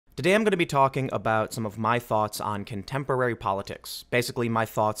Today I'm going to be talking about some of my thoughts on contemporary politics, basically my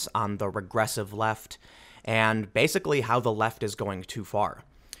thoughts on the regressive left, and basically how the left is going too far.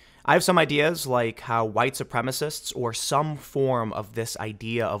 I have some ideas like how white supremacists or some form of this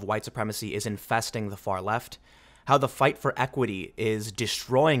idea of white supremacy is infesting the far left, how the fight for equity is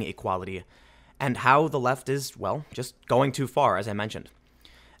destroying equality, and how the left is, well, just going too far, as I mentioned.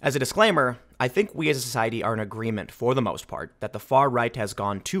 As a disclaimer, I think we as a society are in agreement, for the most part, that the far right has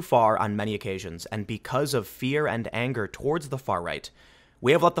gone too far on many occasions, and because of fear and anger towards the far right,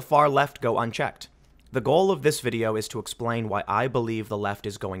 we have let the far left go unchecked. The goal of this video is to explain why I believe the left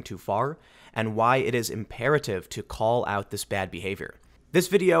is going too far, and why it is imperative to call out this bad behavior. This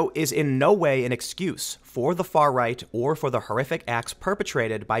video is in no way an excuse for the far right or for the horrific acts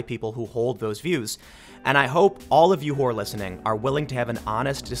perpetrated by people who hold those views, and I hope all of you who are listening are willing to have an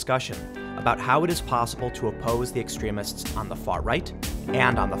honest discussion about how it is possible to oppose the extremists on the far right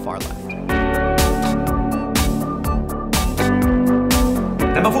and on the far left.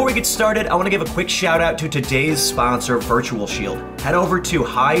 And before we get started, I want to give a quick shout out to today's sponsor, Virtual Shield. Head over to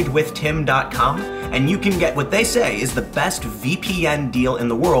hidewithtim.com and you can get what they say is the best VPN deal in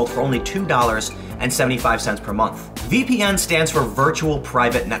the world for only $2.75 per month. VPN stands for Virtual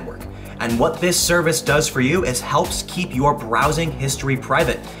Private Network. And what this service does for you is helps keep your browsing history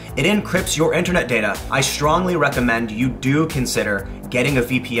private. It encrypts your internet data. I strongly recommend you do consider getting a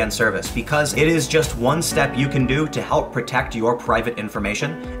VPN service because it is just one step you can do to help protect your private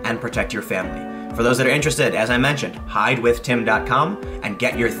information and protect your family. For those that are interested, as I mentioned, hidewithtim.com and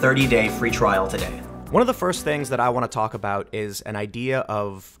get your 30-day free trial today. One of the first things that I want to talk about is an idea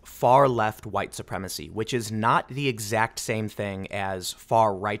of far-left white supremacy, which is not the exact same thing as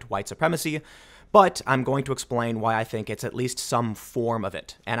far-right white supremacy, but I'm going to explain why I think it's at least some form of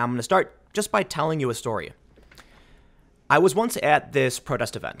it. And I'm going to start just by telling you a story. I was once at this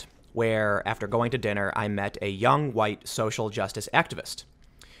protest event where, after going to dinner, I met a young white social justice activist.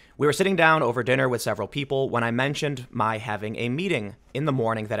 We were sitting down over dinner with several people when I mentioned my having a meeting in the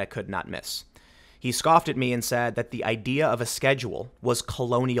morning that I could not miss. He scoffed at me and said that the idea of a schedule was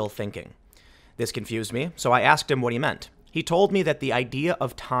colonial thinking. This confused me, so I asked him what he meant. He told me that the idea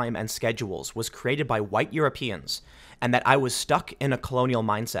of time and schedules was created by white Europeans and that I was stuck in a colonial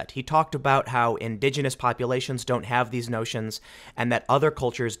mindset. He talked about how indigenous populations don't have these notions and that other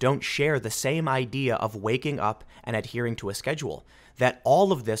cultures don't share the same idea of waking up and adhering to a schedule, that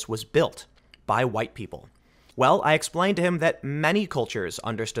all of this was built by white people. Well, I explained to him that many cultures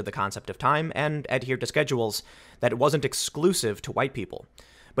understood the concept of time and adhered to schedules, that it wasn't exclusive to white people.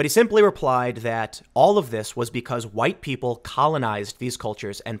 But he simply replied that all of this was because white people colonized these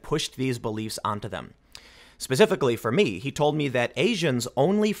cultures and pushed these beliefs onto them. Specifically for me, he told me that Asians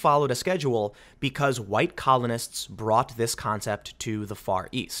only followed a schedule because white colonists brought this concept to the Far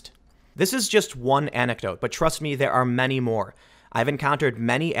East. This is just one anecdote, but trust me, there are many more. I've encountered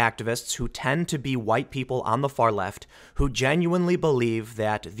many activists who tend to be white people on the far left who genuinely believe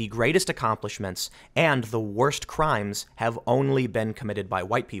that the greatest accomplishments and the worst crimes have only been committed by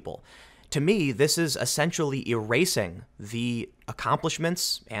white people. To me, this is essentially erasing the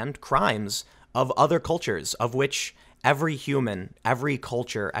accomplishments and crimes of other cultures, of which every human, every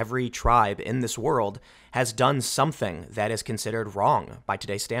culture, every tribe in this world has done something that is considered wrong by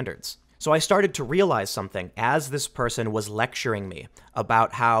today's standards. So I started to realize something as this person was lecturing me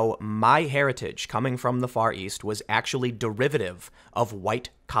about how my heritage coming from the Far East was actually derivative of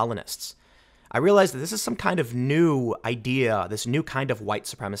white colonists. I realized that this is some kind of new idea, this new kind of white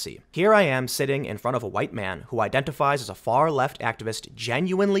supremacy. Here I am sitting in front of a white man who identifies as a far-left activist,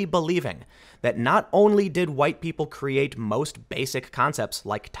 genuinely believing that not only did white people create most basic concepts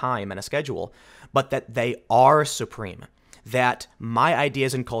like time and a schedule, but that they are supreme. That my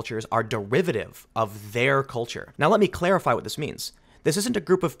ideas and cultures are derivative of their culture. Now let me clarify what this means. This isn't a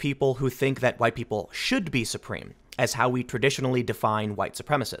group of people who think that white people should be supreme, as how we traditionally define white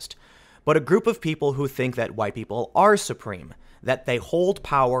supremacist, but a group of people who think that white people are supreme, that they hold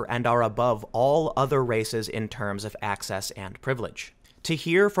power and are above all other races in terms of access and privilege. To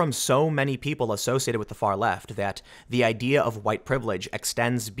hear from so many people associated with the far left that the idea of white privilege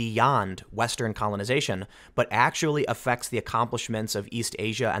extends beyond Western colonization, but actually affects the accomplishments of East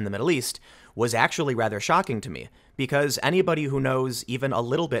Asia and the Middle East, was actually rather shocking to me, because anybody who knows even a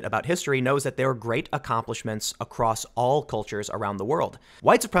little bit about history knows that there are great accomplishments across all cultures around the world.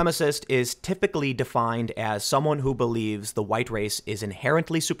 White supremacist is typically defined as someone who believes the white race is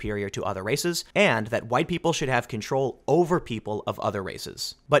inherently superior to other races, and that white people should have control over people of other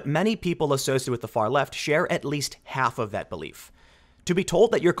races. But many people associated with the far left share at least half of that belief. To be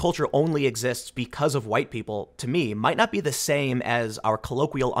told that your culture only exists because of white people, to me, might not be the same as our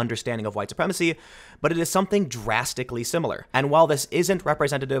colloquial understanding of white supremacy, but it is something drastically similar. And while this isn't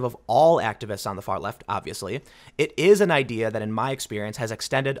representative of all activists on the far left, obviously, it is an idea that in my experience has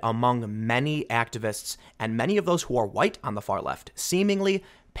extended among many activists and many of those who are white on the far left, seemingly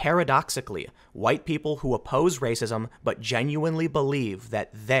paradoxically, white people who oppose racism but genuinely believe that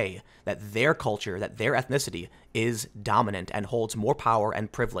their culture, that their ethnicity is dominant and holds more power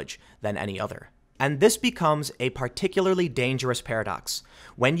and privilege than any other. And this becomes a particularly dangerous paradox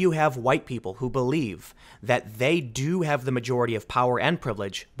when you have white people who believe that they do have the majority of power and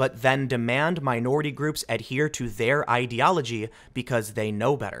privilege, but then demand minority groups adhere to their ideology because they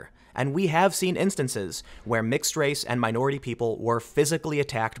know better. And we have seen instances where mixed race and minority people were physically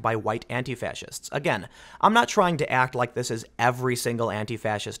attacked by white anti-fascists. Again, I'm not trying to act like this is every single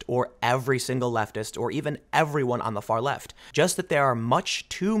anti-fascist or every single leftist or even everyone on the far left. Just that there are much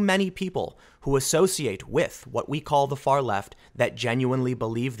too many people who associate with what we call the far left that genuinely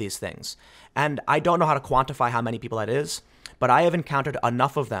believe these things. And I don't know how to quantify how many people that is, but I have encountered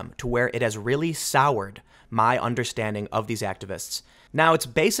enough of them to where it has really soured my understanding of these activists. Now, it's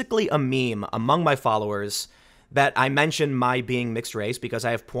basically a meme among my followers that I mention my being mixed race because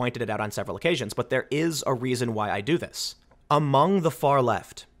I have pointed it out on several occasions, but there is a reason why I do this. Among the far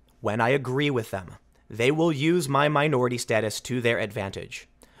left, when I agree with them, they will use my minority status to their advantage.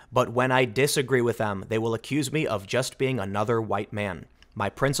 But when I disagree with them, they will accuse me of just being another white man. My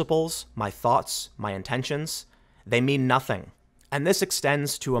principles, my thoughts, my intentions, they mean nothing. And this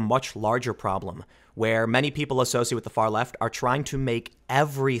extends to a much larger problem, where many people associated with the far left are trying to make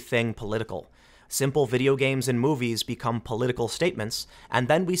everything political. Simple video games and movies become political statements, and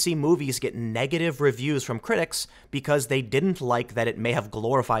then we see movies get negative reviews from critics because they didn't like that it may have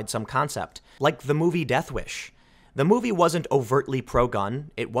glorified some concept, like the movie Death Wish. The movie wasn't overtly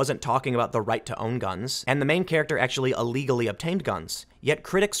pro-gun, it wasn't talking about the right to own guns, and the main character actually illegally obtained guns. Yet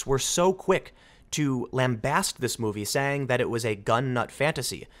critics were so quick to lambast this movie, saying that it was a gun nut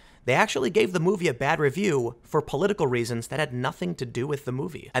fantasy. They actually gave the movie a bad review for political reasons that had nothing to do with the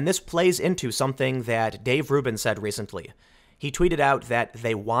movie. And this plays into something that Dave Rubin said recently. He tweeted out that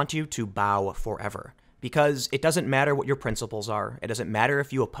they want you to bow forever. Because it doesn't matter what your principles are. It doesn't matter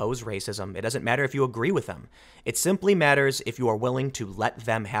if you oppose racism. It doesn't matter if you agree with them. It simply matters if you are willing to let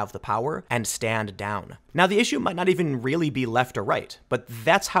them have the power and stand down. Now, the issue might not even really be left or right, but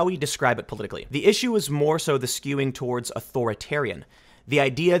that's how we describe it politically. The issue is more so the skewing towards authoritarian. The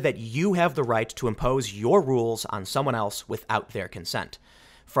idea that you have the right to impose your rules on someone else without their consent.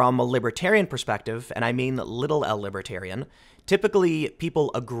 From a libertarian perspective, and I mean little L libertarian, typically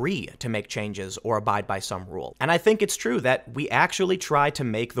people agree to make changes or abide by some rule. And I think it's true that we actually try to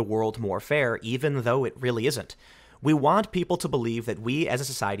make the world more fair, even though it really isn't. We want people to believe that we as a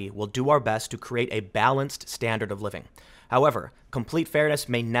society will do our best to create a balanced standard of living. However, complete fairness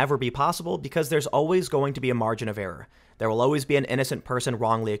may never be possible because there's always going to be a margin of error. There will always be an innocent person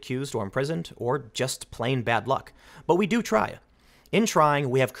wrongly accused or imprisoned, or just plain bad luck. But we do try. In trying,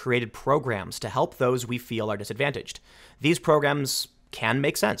 we have created programs to help those we feel are disadvantaged. These programs can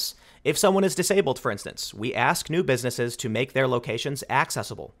make sense. If someone is disabled, for instance, we ask new businesses to make their locations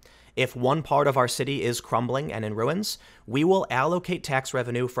accessible. If one part of our city is crumbling and in ruins, we will allocate tax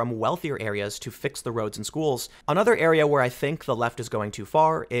revenue from wealthier areas to fix the roads and schools. Another area where I think the left is going too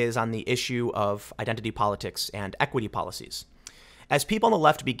far is on the issue of identity politics and equity policies. As people on the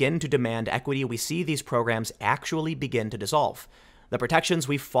left begin to demand equity, we see these programs actually begin to dissolve. The protections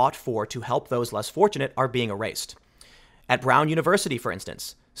we fought for to help those less fortunate are being erased. At Brown University, for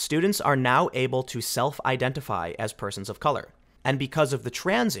instance, students are now able to self-identify as persons of color. And because of the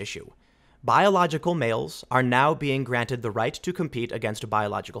trans issue, biological males are now being granted the right to compete against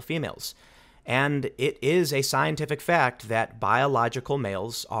biological females. And it is a scientific fact that biological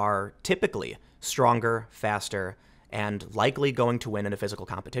males are typically stronger, faster, and likely going to win in a physical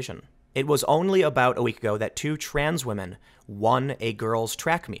competition. It was only about a week ago that 2 trans women won a girls'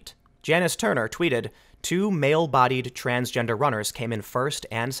 track meet. Janice Turner tweeted, 2 male-bodied transgender runners came in first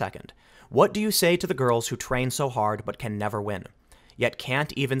and second. What do you say to the girls who train so hard but can never win, yet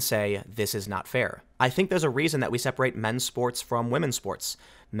can't even say this is not fair? I think there's a reason that we separate men's sports from women's sports.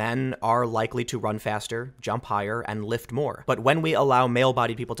 Men are likely to run faster, jump higher, and lift more. But when we allow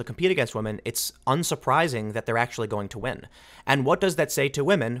male-bodied people to compete against women, it's unsurprising that they're actually going to win. And what does that say to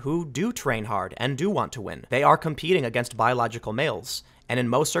women who do train hard and do want to win? They are competing against biological males. And in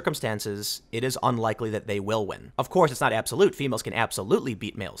most circumstances, it is unlikely that they will win. Of course, it's not absolute. Females can absolutely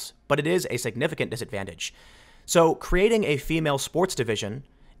beat males, but it is a significant disadvantage. So creating a female sports division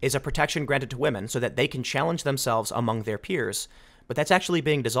is a protection granted to women so that they can challenge themselves among their peers, but that's actually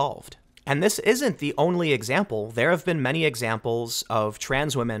being dissolved. And this isn't the only example. There have been many examples of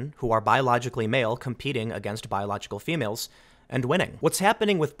trans women who are biologically male competing against biological females and winning. What's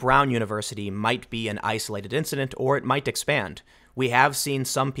happening with Brown University might be an isolated incident, or it might expand. We have seen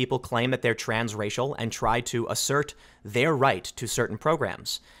some people claim that they're transracial and try to assert their right to certain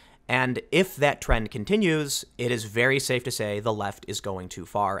programs. And if that trend continues, it is very safe to say the left is going too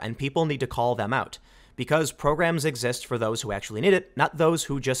far, and people need to call them out. Because programs exist for those who actually need it, not those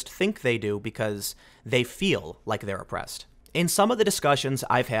who just think they do because they feel like they're oppressed. In some of the discussions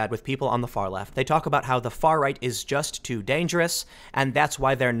I've had with people on the far left, they talk about how the far right is just too dangerous, and that's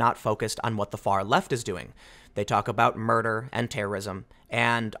why they're not focused on what the far left is doing. They talk about murder and terrorism,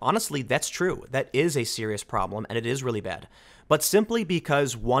 and honestly, that's true. That is a serious problem, and it is really bad. But simply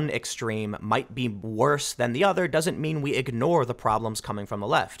because one extreme might be worse than the other doesn't mean we ignore the problems coming from the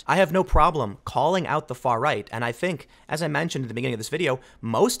left. I have no problem calling out the far right, and I think, as I mentioned at the beginning of this video,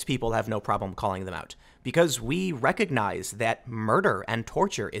 most people have no problem calling them out, because we recognize that murder and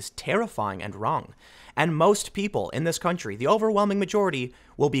torture is terrifying and wrong. And most people in this country, the overwhelming majority,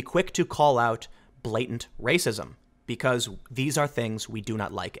 will be quick to call out blatant racism, because these are things we do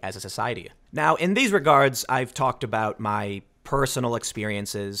not like as a society. Now, in these regards, I've talked about my personal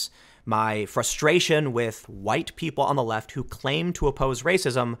experiences, my frustration with white people on the left who claim to oppose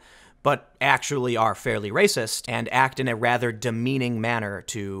racism, but actually are fairly racist and act in a rather demeaning manner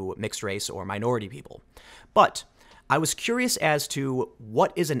to mixed race or minority people. But I was curious as to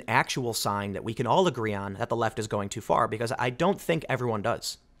what is an actual sign that we can all agree on that the left is going too far, because I don't think everyone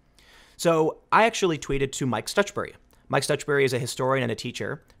does. So I actually tweeted to Mike Stutchbury. Mike Stutchbury is a historian and a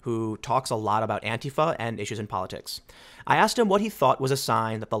teacher who talks a lot about Antifa and issues in politics. I asked him what he thought was a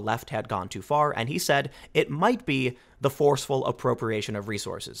sign that the left had gone too far, and he said it might be the forceful appropriation of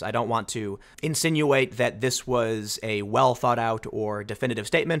resources. I don't want to insinuate that this was a well thought out or definitive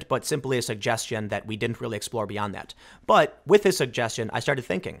statement, but simply a suggestion that we didn't really explore beyond that. But with his suggestion, I started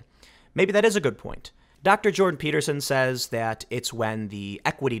thinking, maybe that is a good point. Dr. Jordan Peterson says that it's when the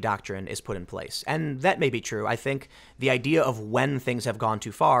equity doctrine is put in place. And that may be true. I think the idea of when things have gone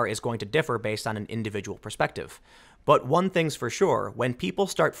too far is going to differ based on an individual perspective. But one thing's for sure, when people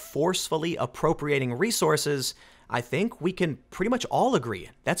start forcefully appropriating resources, I think we can pretty much all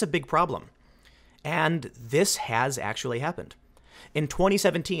agree that's a big problem. And this has actually happened. In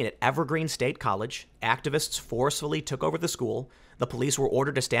 2017 at Evergreen State College, activists forcefully took over the school, the police were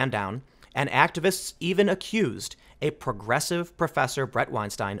ordered to stand down, and activists even accused a progressive professor, Brett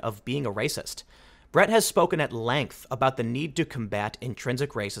Weinstein, of being a racist. Brett has spoken at length about the need to combat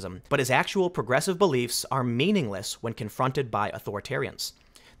intrinsic racism, but his actual progressive beliefs are meaningless when confronted by authoritarians.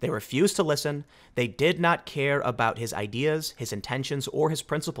 They refused to listen. They did not care about his ideas, his intentions, or his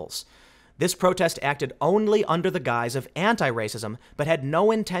principles. This protest acted only under the guise of anti-racism, but had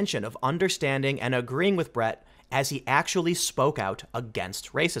no intention of understanding and agreeing with Brett as he actually spoke out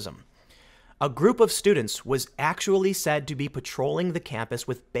against racism. A group of students was actually said to be patrolling the campus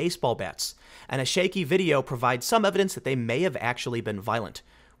with baseball bats, and a shaky video provides some evidence that they may have actually been violent.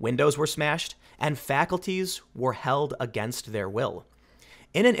 Windows were smashed, and faculties were held against their will.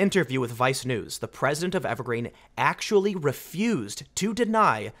 In an interview with Vice News, the president of Evergreen actually refused to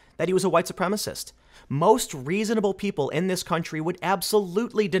deny that he was a white supremacist. Most reasonable people in this country would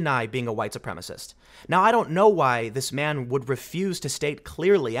absolutely deny being a white supremacist. Now, I don't know why this man would refuse to state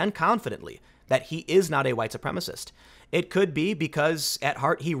clearly and confidently that he is not a white supremacist. It could be because at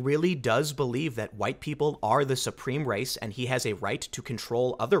heart he really does believe that white people are the supreme race and he has a right to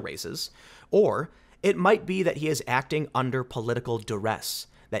control other races. Or it might be that he is acting under political duress,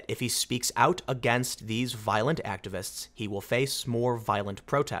 that if he speaks out against these violent activists, he will face more violent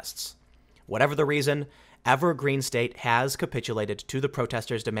protests. Whatever the reason, Evergreen State has capitulated to the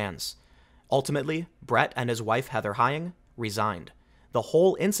protesters' demands. Ultimately, Brett and his wife Heather Hying resigned. The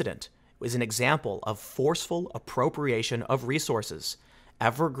whole incident was an example of forceful appropriation of resources.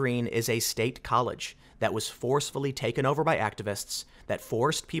 Evergreen is a state college that was forcefully taken over by activists that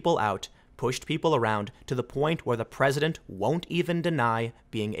forced people out, pushed people around to the point where the president won't even deny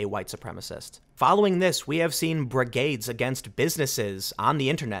being a white supremacist. Following this, we have seen brigades against businesses on the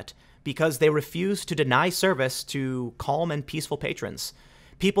internet because they refuse to deny service to calm and peaceful patrons.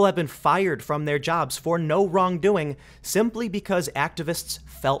 People have been fired from their jobs for no wrongdoing simply because activists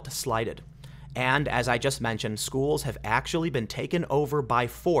felt slighted. And as I just mentioned, schools have actually been taken over by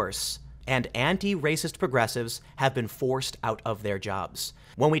force and anti-racist progressives have been forced out of their jobs.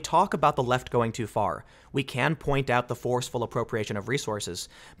 When we talk about the left going too far, we can point out the forceful appropriation of resources,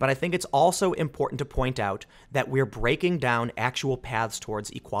 but I think it's also important to point out that we're breaking down actual paths towards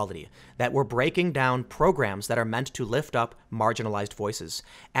equality, that we're breaking down programs that are meant to lift up marginalized voices,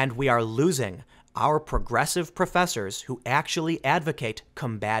 and we are losing our progressive professors who actually advocate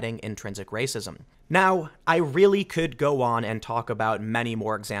combating intrinsic racism. Now, I really could go on and talk about many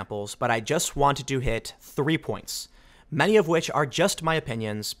more examples, but I just wanted to hit 3 points, many of which are just my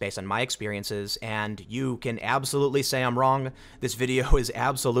opinions based on my experiences, and you can absolutely say I'm wrong. This video is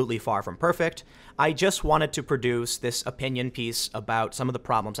absolutely far from perfect. I just wanted to produce this opinion piece about some of the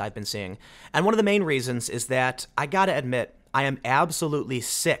problems I've been seeing, and one of the main reasons is that I gotta admit, I am absolutely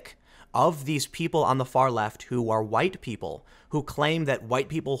sick of these people on the far left who are white people, who claim that white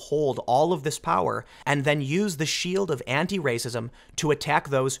people hold all of this power and then use the shield of anti-racism to attack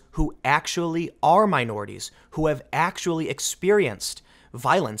those who actually are minorities, who have actually experienced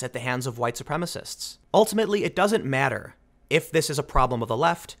violence at the hands of white supremacists. Ultimately, it doesn't matter if this is a problem of the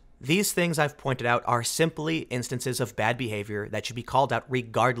left. These things I've pointed out are simply instances of bad behavior that should be called out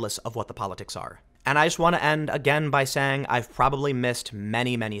regardless of what the politics are. And I just want to end again by saying I've probably missed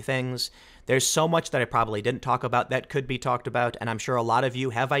many, many things. There's so much that I probably didn't talk about that could be talked about, and I'm sure a lot of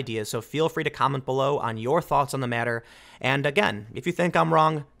you have ideas, so feel free to comment below on your thoughts on the matter. And again, if you think I'm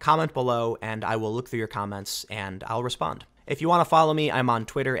wrong, comment below, and I will look through your comments, and I'll respond. If you want to follow me, I'm on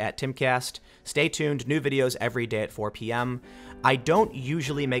Twitter at Timcast. Stay tuned, new videos every day at 4 p.m. I don't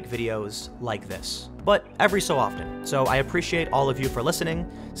usually make videos like this, but every so often. So I appreciate all of you for listening.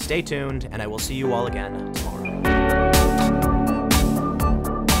 Stay tuned, and I will see you all again tomorrow.